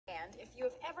hand if you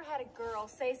have ever had a girl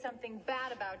say something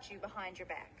bad about you behind your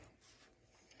back.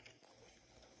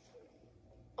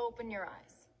 Open your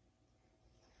eyes.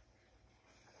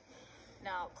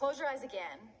 Now, close your eyes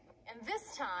again. And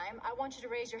this time, I want you to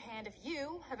raise your hand if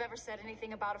you have ever said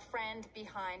anything about a friend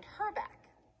behind her back.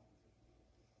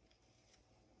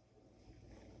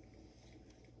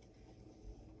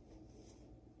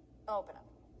 Open up.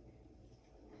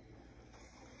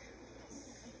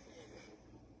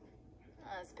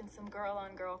 There's been some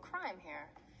girl-on-girl crime here.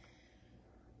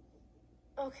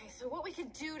 Okay, so what we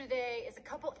could do today is a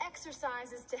couple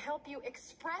exercises to help you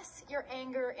express your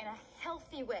anger in a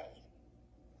healthy way.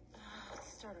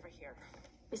 Let's start over here.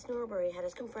 Miss Norbury had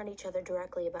us confront each other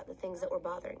directly about the things that were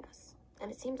bothering us.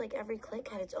 And it seemed like every clique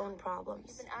had its own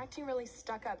problems. You've been acting really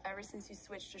stuck up ever since you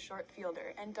switched to short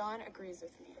fielder, and Dawn agrees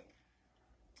with me.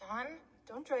 Dawn,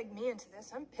 don't drag me into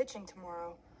this. I'm pitching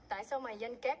tomorrow. Tại sao mày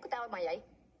danh két của tao mày vậy?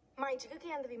 Mày chỉ có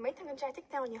ghen vì mấy thằng con trai thích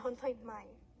tao nhiều hơn thôi mày.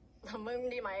 Làm ơn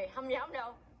đi mày, không dám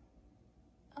đâu.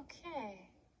 Okay.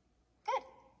 Good.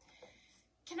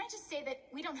 Can I just say that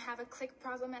we don't have a clique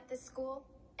problem at this school?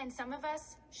 And some of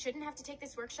us shouldn't have to take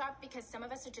this workshop because some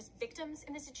of us are just victims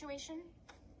in the situation?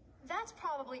 That's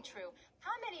probably true.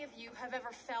 How many of you have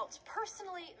ever felt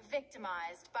personally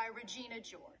victimized by Regina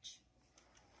George?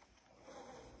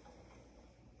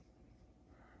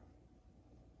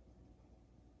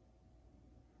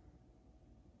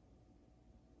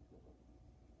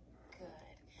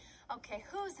 Good. Okay,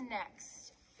 who's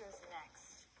next? Who's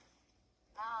next?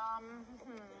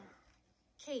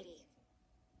 Katie.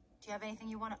 Do you have anything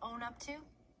you want to own up to?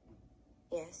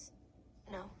 Yes.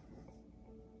 No.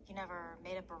 You never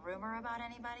made up a rumor about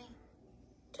anybody?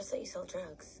 Just that you sell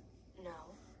drugs.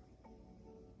 No.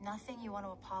 Nothing you want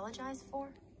to apologize for?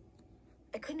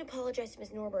 I couldn't apologize to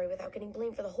Miss Norbury without getting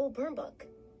blamed for the whole burn book.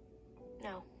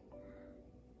 No.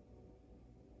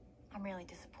 I'm really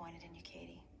disappointed in you,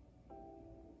 Katie.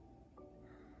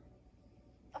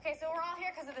 Okay, so we're all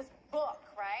here because of this book,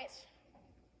 right?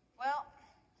 Well,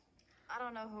 I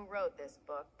don't know who wrote this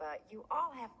book, but you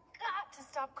all have got to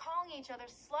stop calling each other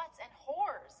sluts and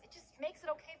whores. It just makes it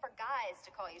okay for guys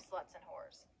to call you sluts and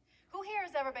whores. Who here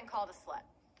has ever been called a slut?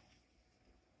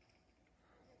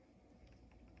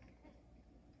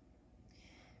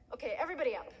 Okay,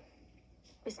 everybody up.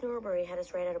 Miss Norbury had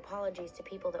us write out apologies to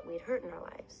people that we'd hurt in our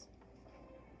lives.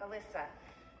 Alyssa,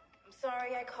 I'm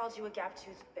sorry I called you a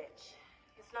gap-toothed bitch.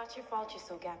 It's not your fault you're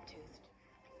so gap-toothed.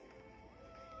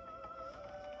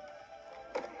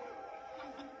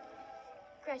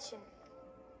 Gretchen,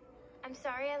 I'm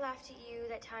sorry I laughed at you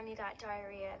that time you got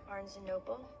diarrhea at Barnes &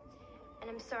 Noble. And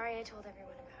I'm sorry I told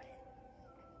everyone about it.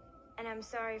 And I'm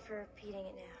sorry for repeating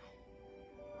it now.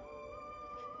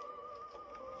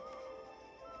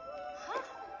 Huh?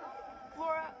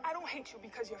 Laura, I don't hate you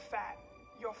because you're fat.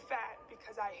 You're fat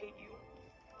because I hate you.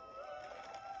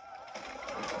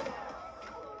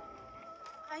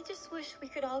 I just wish we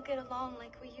could all get along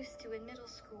like we used to in middle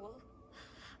school.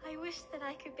 I wish that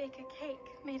I could bake a cake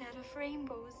made out of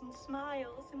rainbows and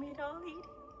smiles, and we'd all eat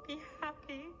it, be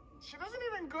happy. She doesn't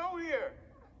even go here.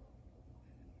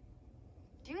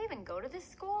 Do you even go to this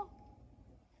school?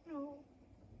 No,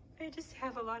 I just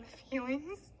have a lot of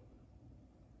feelings.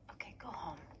 Okay, go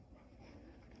home.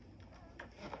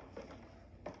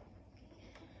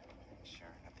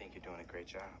 Sure, I think you're doing a great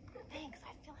job. Thanks,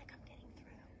 I feel like I'm getting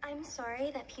through. I'm sorry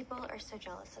that people are so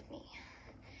jealous of me,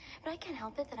 but I can't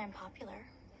help it that I'm popular.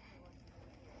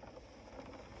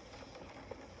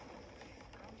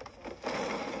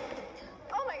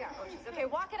 Oh my God, oh geez. Okay,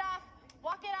 walk it off.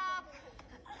 Walk it off.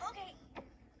 Okay,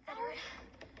 that hurt.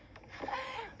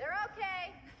 They're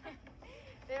okay.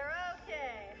 They're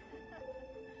okay.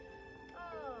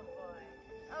 Oh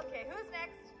boy. Okay, who's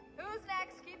next? Who's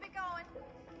next? Keep it going.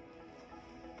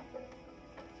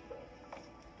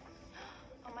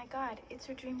 Oh my God, it's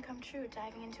her dream come true,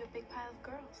 diving into a big pile of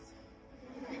girls.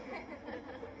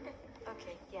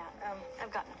 Okay, yeah,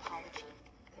 I've got an apology.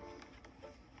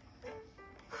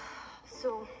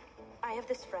 So, I have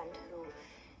this friend who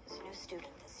is a new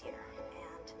student this year,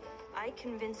 and I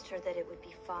convinced her that it would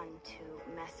be fun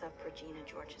to mess up Regina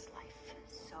George's life.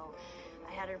 So,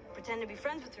 I had her pretend to be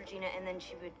friends with Regina, and then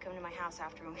she would come to my house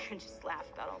after, and we would just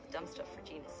laugh about all the dumb stuff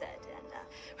Regina said. And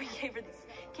we gave her these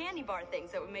candy bar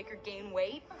things that would make her gain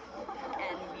weight,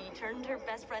 and we turned her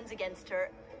best friends against her.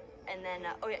 And then,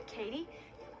 oh yeah, Katie,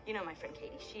 you know my friend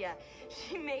Katie,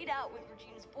 she made out with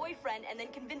Regina's boyfriend and then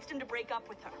convinced him to break up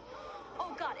with her.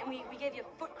 Oh God, and we gave you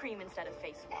foot cream instead of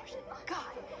face wash. And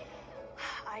God,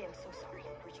 I am so sorry,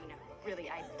 Regina. Really,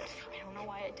 I don't know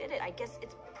why I did it. I guess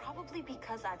it's probably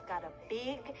because I've got a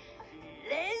big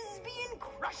lesbian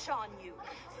crush on you.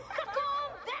 Suck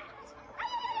on that!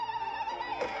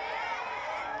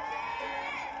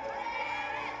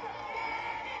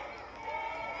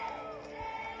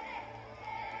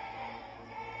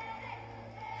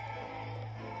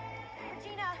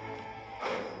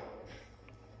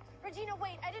 Regina,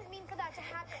 wait. I didn't mean for that to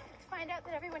happen. To find out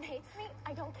that everyone hates me,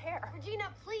 I don't care. Regina,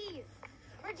 please.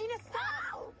 Regina,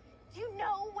 stop! Do you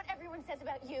know what everyone says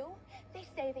about you? They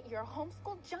say that you're a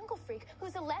homeschooled jungle freak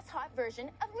who's a less hot version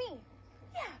of me.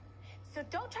 Yeah. So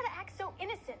don't try to act so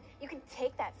innocent. You can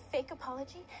take that fake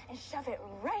apology and shove it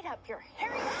right up your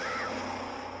hairy...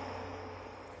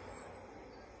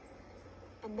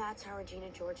 And that's how Regina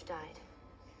George died.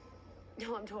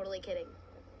 No, I'm totally kidding.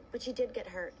 But she did get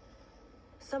hurt.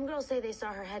 Some girls say they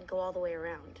saw her head go all the way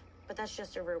around, but that's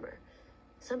just a rumor.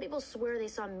 Some people swear they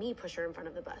saw me push her in front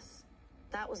of the bus.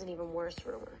 That was an even worse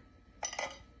rumor.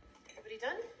 Everybody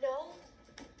done? No.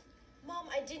 Mom,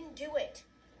 I didn't do it.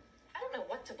 I don't know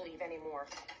what to believe anymore.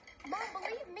 Mom,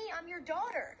 believe me, I'm your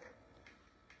daughter.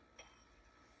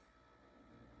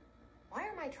 Why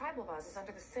are my tribal vases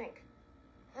under the sink?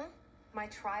 Huh? My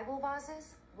tribal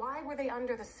vases? Why were they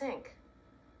under the sink?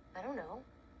 I don't know.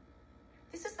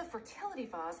 This is the fertility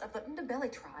vase of the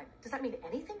Ndebele tribe. Does that mean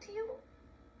anything to you?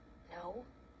 No.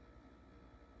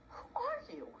 Who are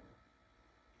you?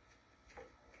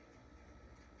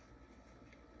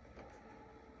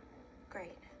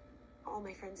 Great. All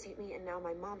my friends hate me, and now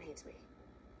my mom hates me.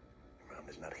 Your mom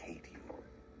does not hate you.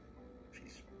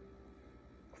 She's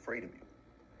afraid of you.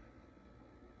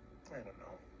 I don't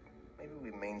know. Maybe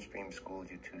we mainstream schooled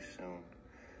you too soon.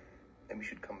 Maybe you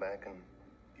should come back and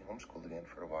be homeschooled again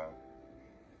for a while.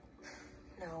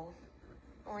 No.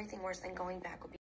 Only thing worse than going back would be